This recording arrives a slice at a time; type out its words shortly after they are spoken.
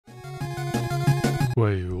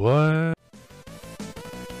Wait, what?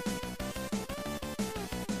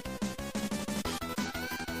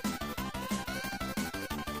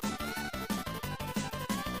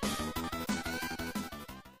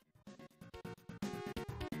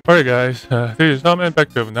 Alright guys, this is Tom and back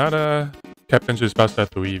to another Captain Tsubasa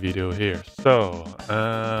 3 video here. So,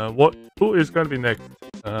 who is gonna be next?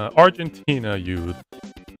 Argentina Youth.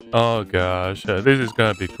 Oh gosh, this is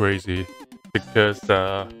gonna be crazy because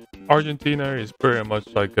Argentina is pretty much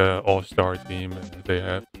like an all-star team. They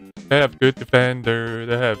have good defender,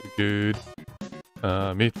 they have good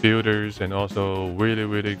midfielders, and also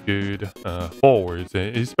really good forwards,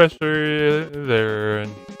 especially their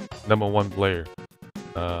 #1 player.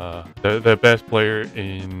 The best player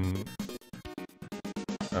in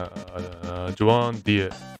Juan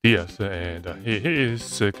Diaz, and he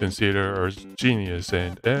is considered a genius,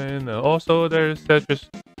 and also there's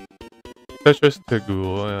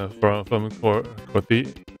Satrustegui from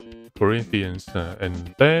Corinthians,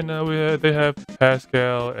 and then they have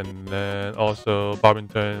Pascal, and then also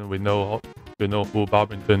Babington. We know who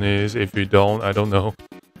Babington is. If you don't, I don't know.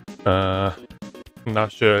 I'm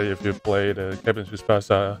not sure if you played Captain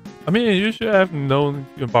Tsubasa. I mean, you should have known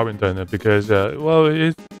Babington because, well,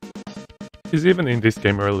 he's even in this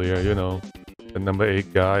game earlier, you know, the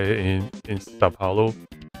 #8 guy in Sao Paulo.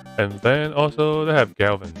 And then also they have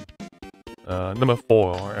Galvan,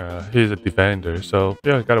 #4. He's a defender, so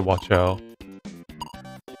yeah, gotta watch out.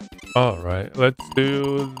 Alright, let's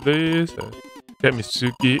do this. Get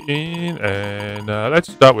Misugi in, and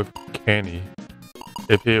let's start with Kenny.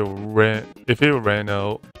 If he ran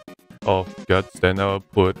out of guts, then I'll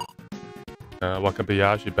put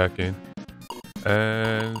Wakashimazu back in.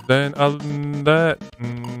 And then other than that,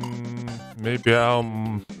 maybe I'll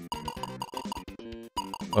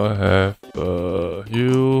have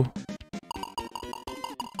you.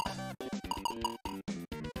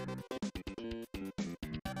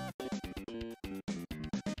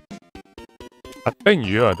 I think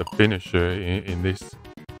you are the finisher in this.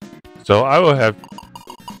 So I will have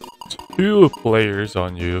 2 players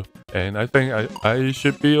on you, and I think I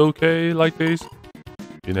should be okay like this.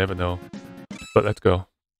 You never know. But let's go.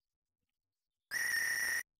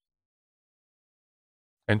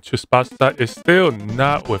 And Tsubasa is still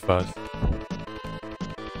not with us.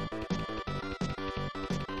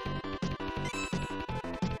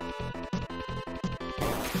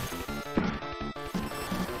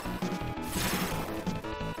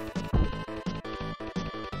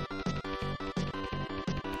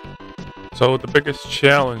 So the biggest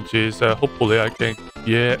challenge is hopefully I can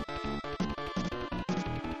get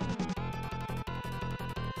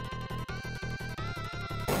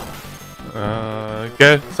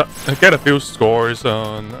get a few scores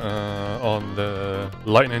on the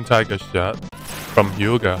Lightning Tiger shot from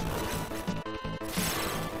Hyuga.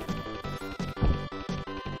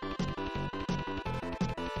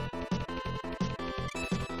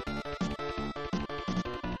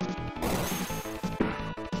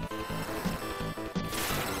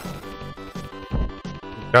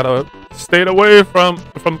 Gotta stay away from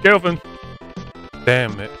Galvan.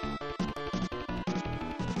 Damn it.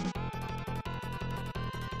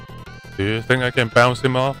 Do you think I can bounce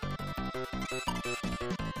him off?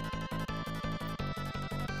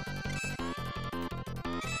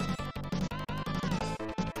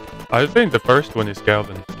 I think the first one is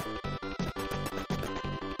Galvan.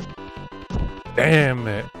 Damn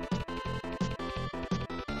it.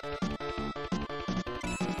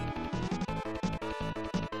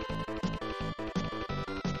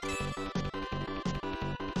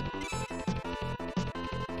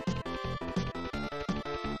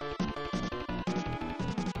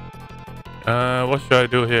 What should I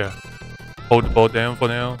do here? Hold the ball down for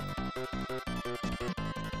now?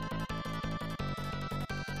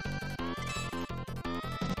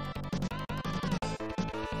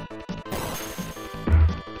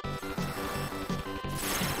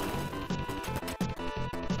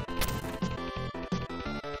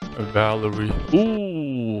 Valerie.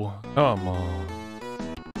 Ooh, come on.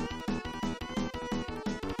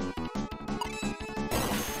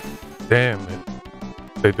 Damn it.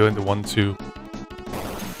 They're doing the 1-2.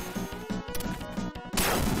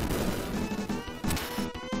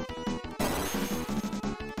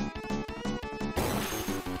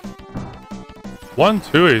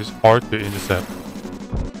 One-two is hard to intercept.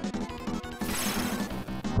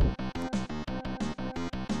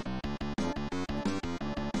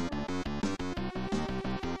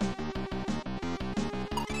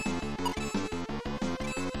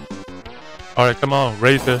 Alright, come on,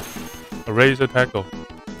 raise the tackle.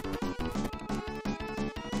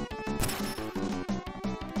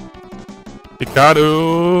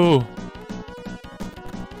 Hikaru!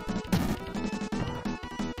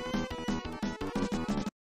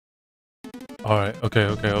 Alright,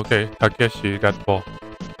 okay. Takeshi got the ball.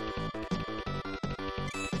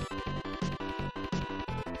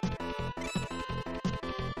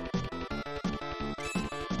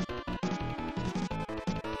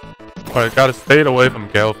 Alright, gotta stay away from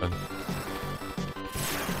Galvan.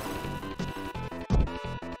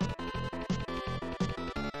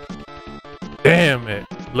 Damn it!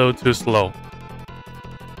 A little too slow.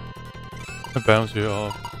 I bounce you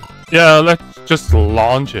off. Yeah, let's just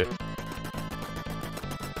launch it.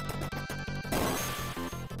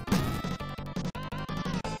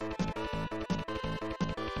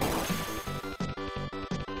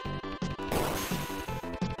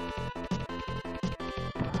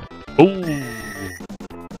 Ooh,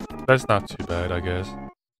 that's not too bad, I guess.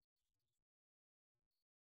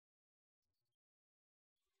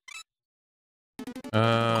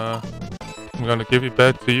 I'm gonna give it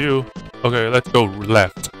back to you. Okay, let's go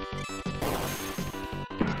left.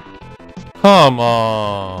 Come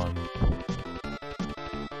on.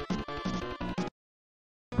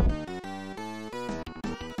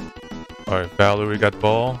 Alright, Valerie got the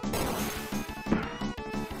ball.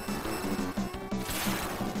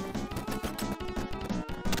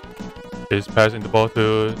 He's passing the ball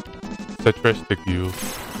to Satrustegui.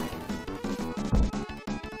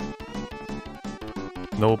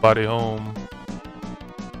 Nobody home.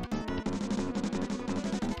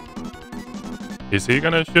 Is he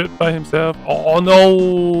gonna shoot by himself? Oh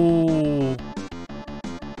no!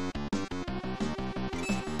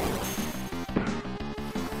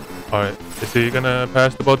 Alright, is he gonna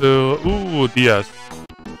pass the ball to Diaz?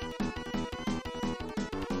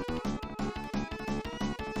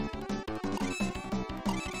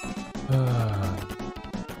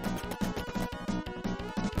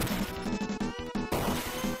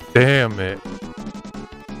 Damn it.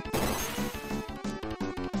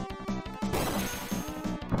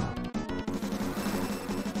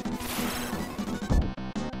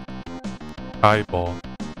 High ball.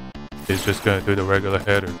 He's just gonna do the regular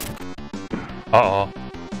header. Uh-oh.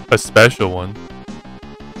 A special one.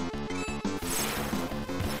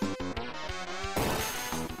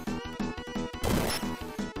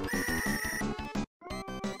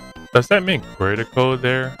 Does that mean critical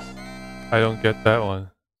there? I don't get that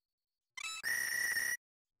one.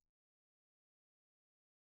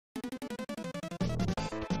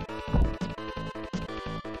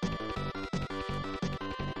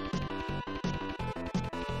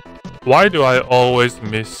 Why do I always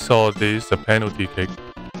miss all these penalty kick?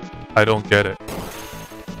 I don't get it.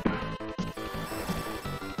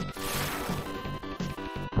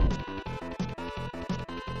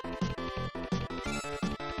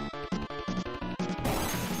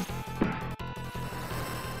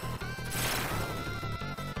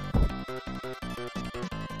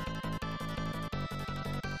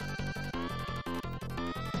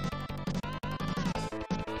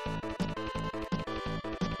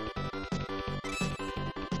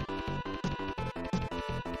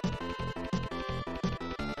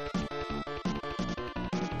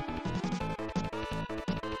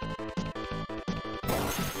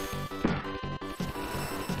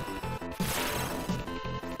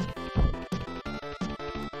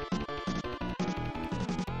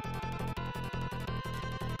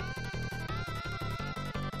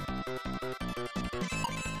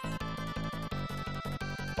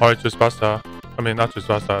 Alright, Tsubasa. I mean, not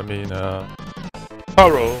Tsubasa, I mean,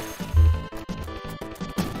 Taro.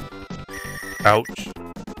 Ouch.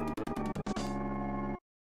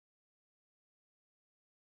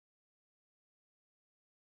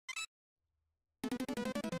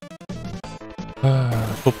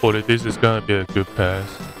 Hopefully this is gonna be a good pass.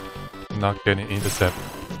 Not getting intercepted.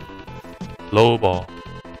 Low ball.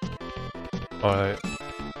 Alright.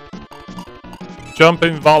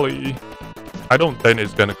 Jumping volley. I don't think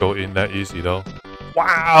it's gonna go in that easy though.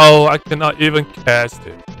 Wow, I cannot even cast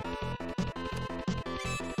it.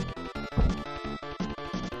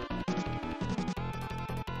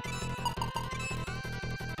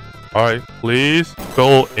 Alright, please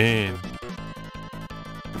go in.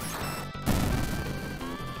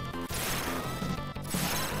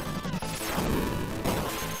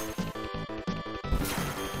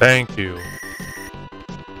 Thank you.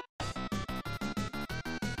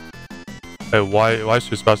 Hey, why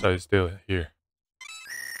Tsubasa is still here?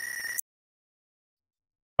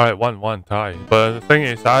 Alright, 1-1 tie. But the thing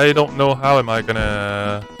is, I don't know how am I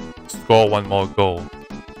gonna score one more goal.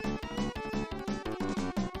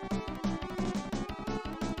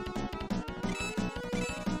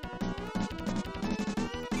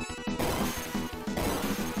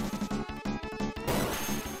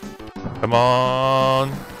 Come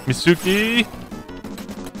on, Misugi.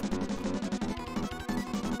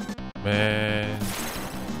 Man,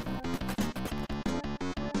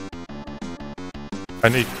 I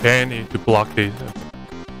need Kenny to block these.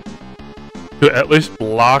 To at least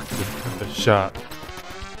block the shot.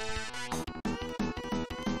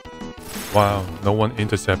 Wow, no one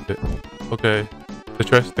intercepted. Okay,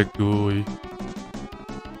 Satrustegui.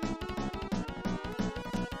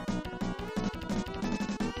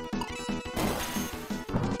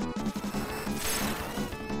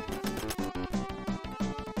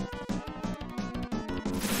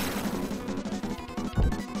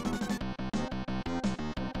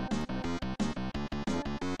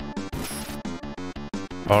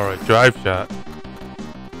 Alright, drive shot.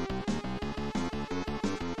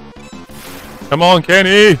 Come on,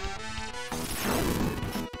 Kenny!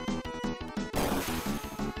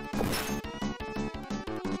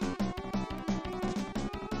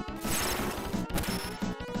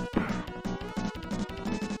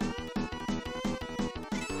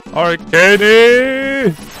 Alright,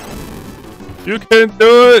 Kenny! You can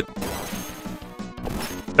do it!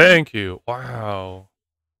 Thank you. Wow.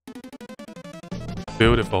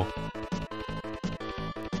 Beautiful.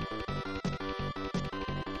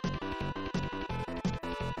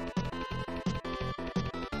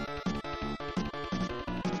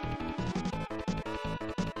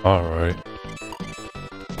 All right.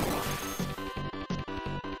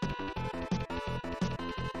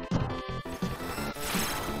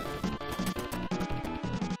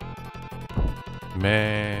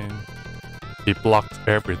 Man, he blocked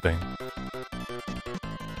everything.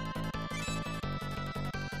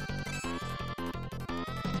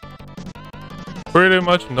 Pretty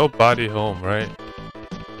much nobody home, right?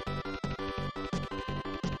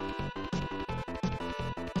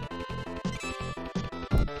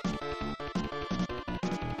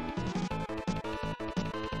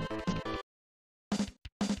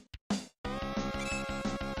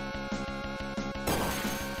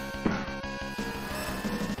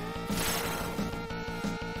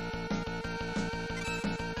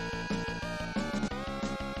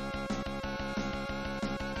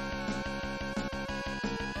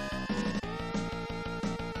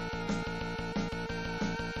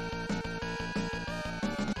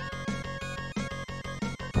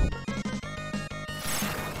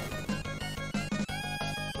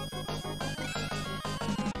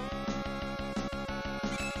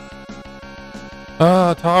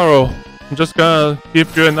 Taro, I'm just gonna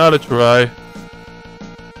give you another try.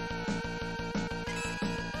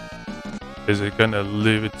 Is it gonna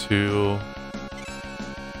leave it to...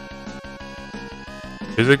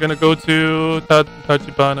 Is it gonna go to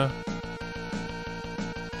Tachibana?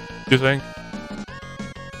 You think?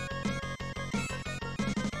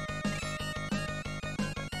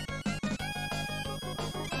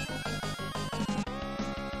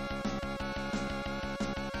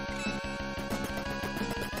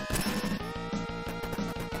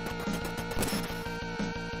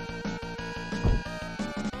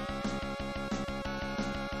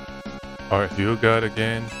 Alright, Hyuga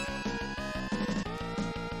again.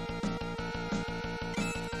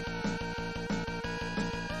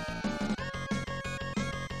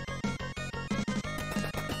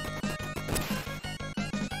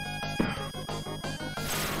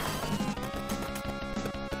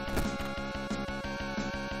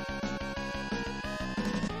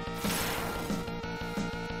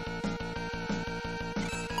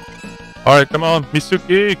 Alright, come on,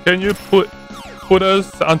 Misugi, can you put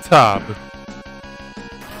us on top?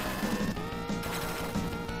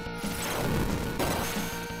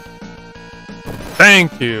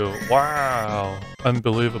 Thank you! Wow!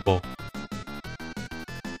 Unbelievable.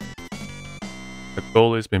 The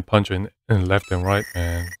goalie's been punching in left and right,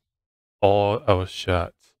 man. All our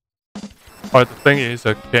shots. Alright, the thing is,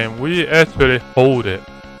 can we actually hold it?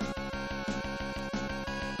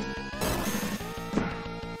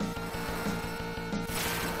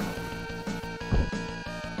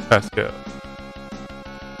 Pascal.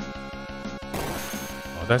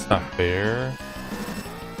 Oh, that's not fair.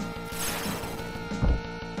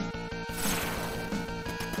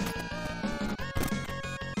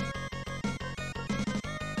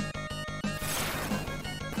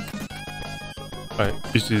 Alright,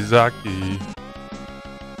 Ishizaki.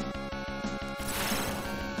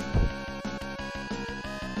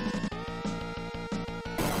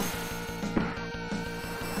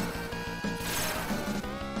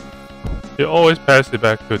 You always pass it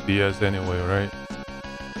back to Diaz anyway, right?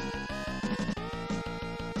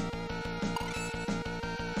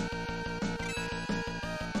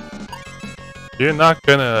 You're not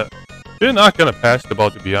gonna pass the ball,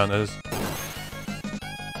 to be honest.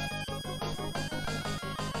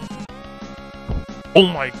 Oh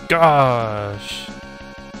my gosh.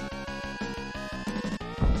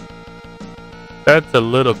 That's a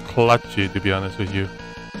little clutchy, to be honest with you.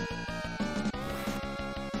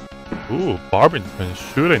 Ooh, Babington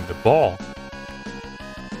shooting the ball.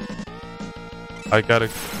 I gotta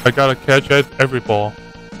catch every ball.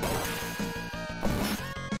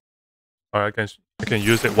 Alright, I can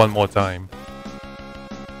use it one more time.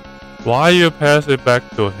 Why you pass it back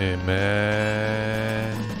to him,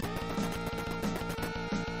 man?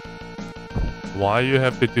 Why you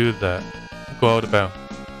have to do that? Go out of bounds.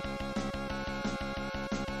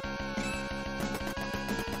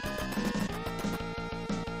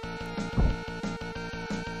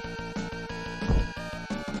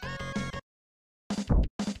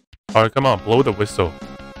 Alright, come on, blow the whistle.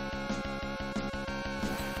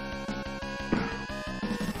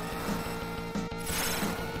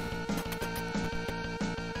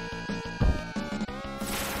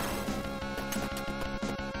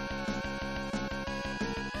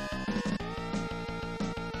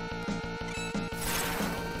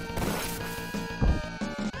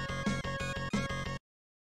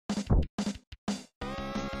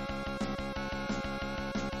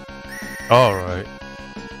 Alright.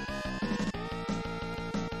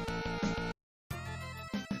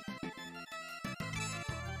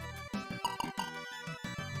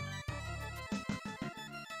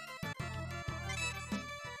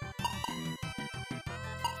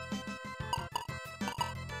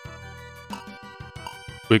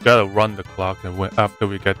 We gotta run the clock and win after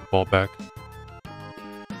we get the ball back.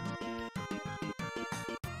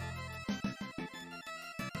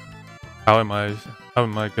 How am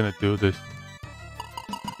I gonna do this?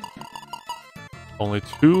 Only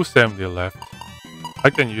 270 left. I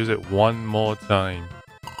can use it one more time.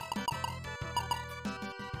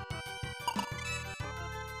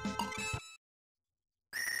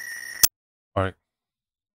 Alright.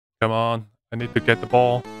 Come on. I need to get the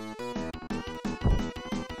ball.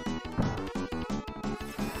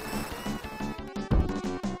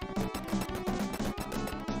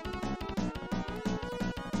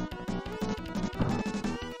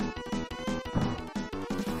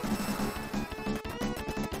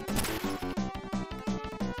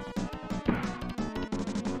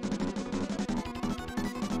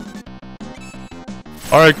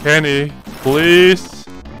 Alright, Kenny, please.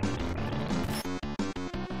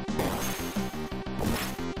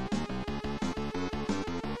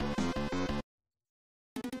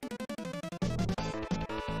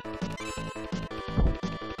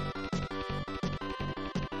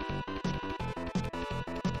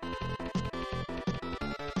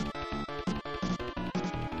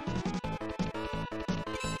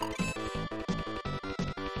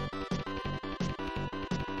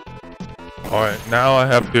 Alright, now I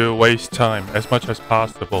have to waste time as much as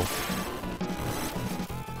possible.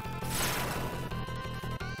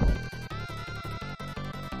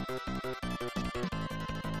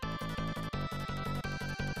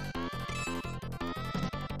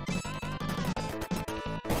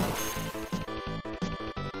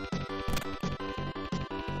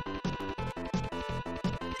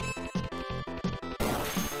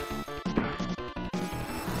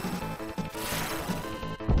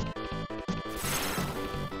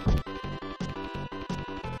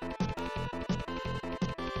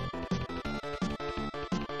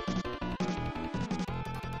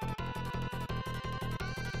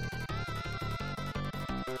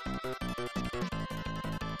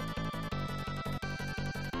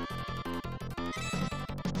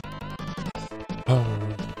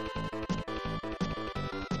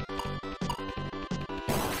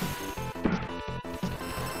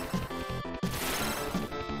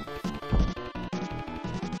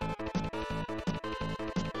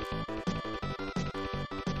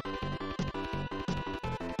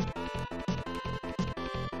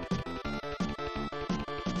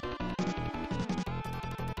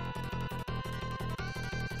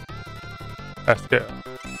 Pascal.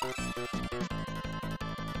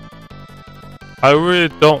 I really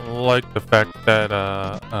don't like the fact that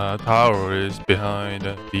Taro is behind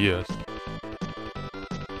Diaz,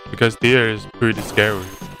 because Diaz is pretty scary.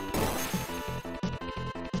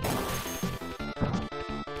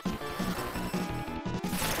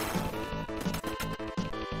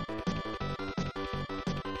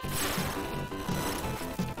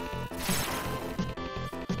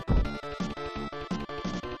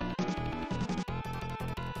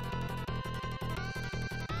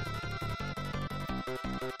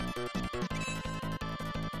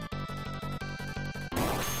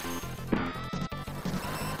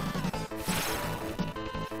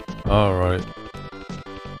 Alright.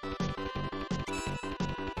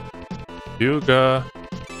 Hyuga.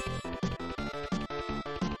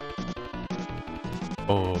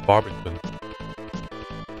 Oh, Babington.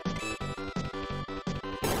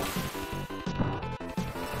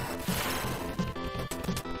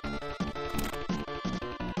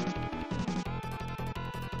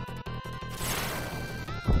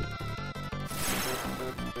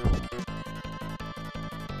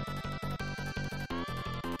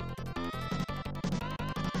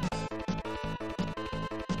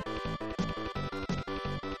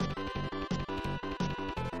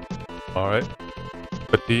 Alright.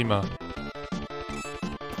 Fatima.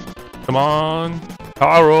 Come on.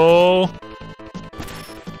 Taro.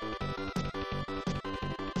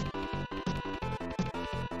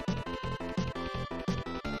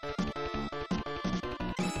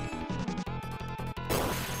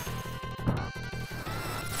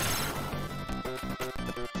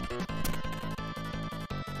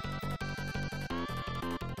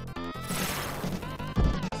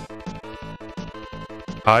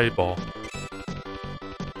 Eyeball.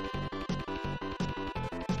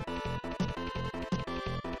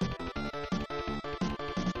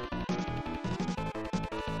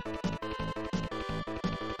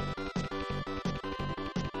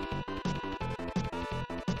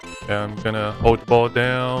 Yeah, I'm gonna hold the ball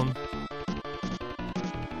down.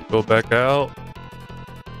 Go back out.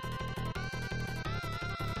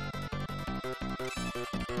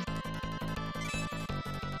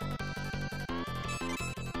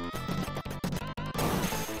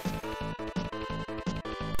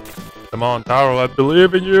 Come on, Taro, I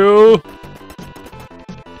believe in you!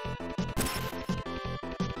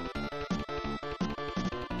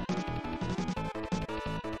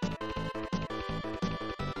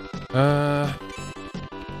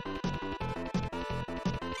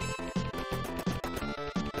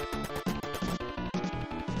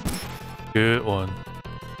 Good one.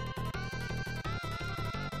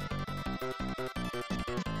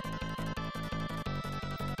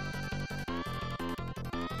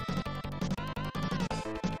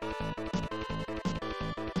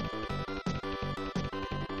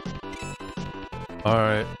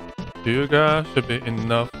 Alright, Hyuga should be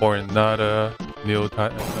enough for another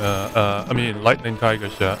lightning tiger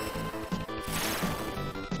shot.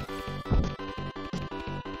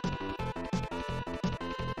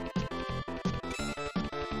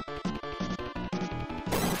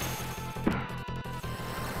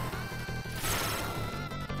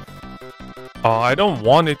 Oh, I don't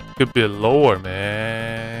want it to be lower,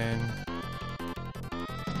 man.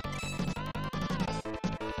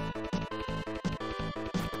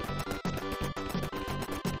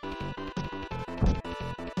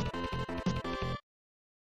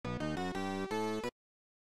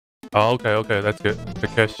 Oh, okay, that's good.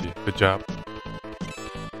 Takeshi, good job.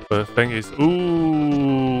 But the thing is,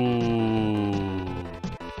 ooh.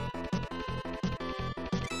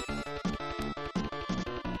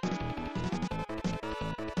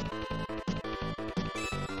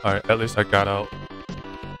 Alright, at least I got out.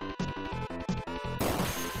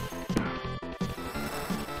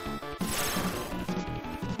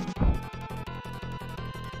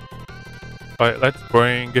 Alright, let's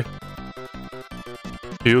bring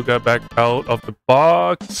Hyuga back out of the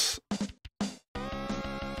box.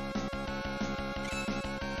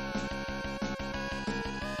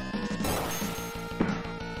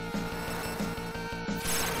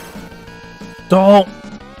 Don't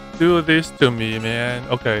do this to me, man.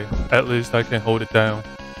 Okay, at least I can hold it down.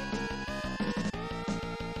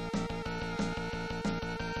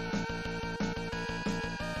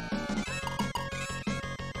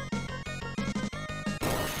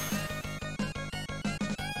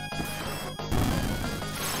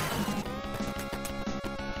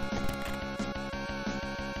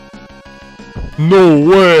 No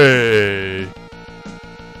way!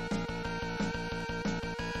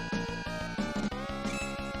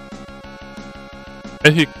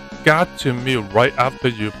 And he got to me right after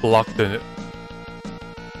you blocked the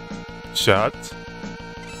shot.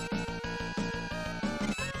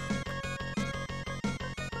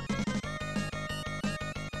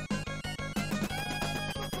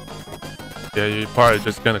 Yeah, you're probably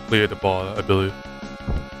just gonna clear the ball, I believe.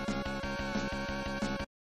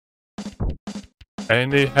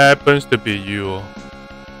 And it happens to be you.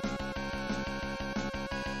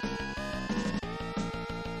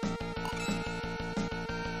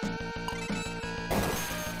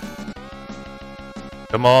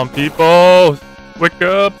 Come on, people! Wake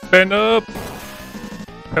up! Stand up!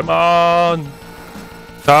 Come on!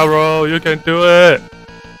 Taro, you can do it!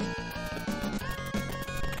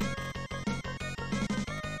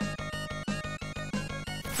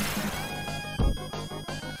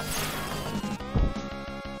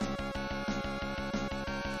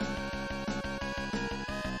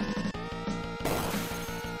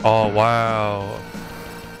 Oh, wow.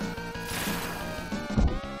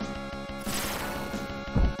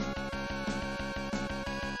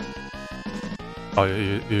 Oh,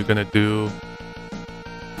 you're gonna do...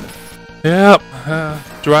 Yep,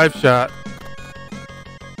 drive shot.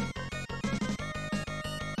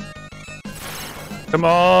 Come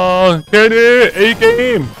on, get it!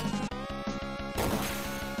 A-game!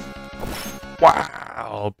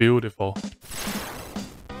 Wow, beautiful.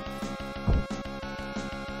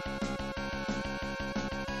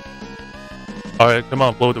 Alright, come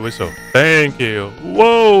on, blow the whistle. Thank you.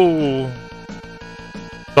 Whoa!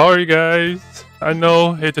 Sorry, guys. I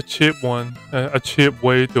know it's a cheap one. A cheap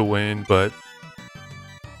way to win, but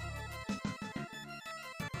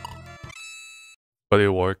it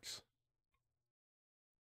works.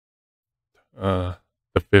 The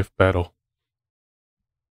fifth battle.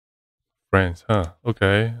 France, huh?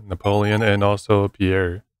 Okay. Napoleon and also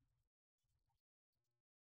Pierre.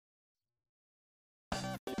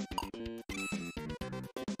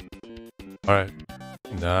 Alright.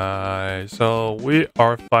 Nice. So we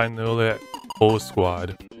are finally at full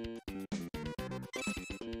squad.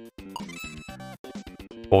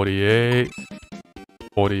 48.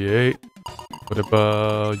 48. What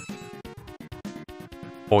about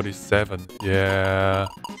 47? Yeah.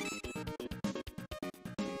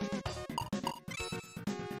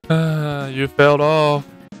 You fell off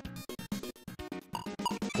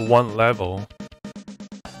one level.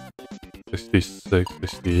 66,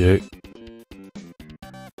 68.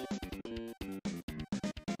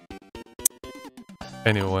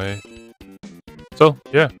 Anyway, so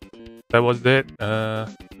yeah, that was it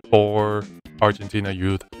for Argentina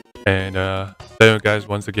Youth. And thank you guys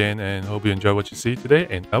once again, and hope you enjoy what you see today.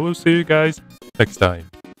 And I will see you guys next time.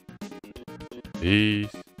 Peace.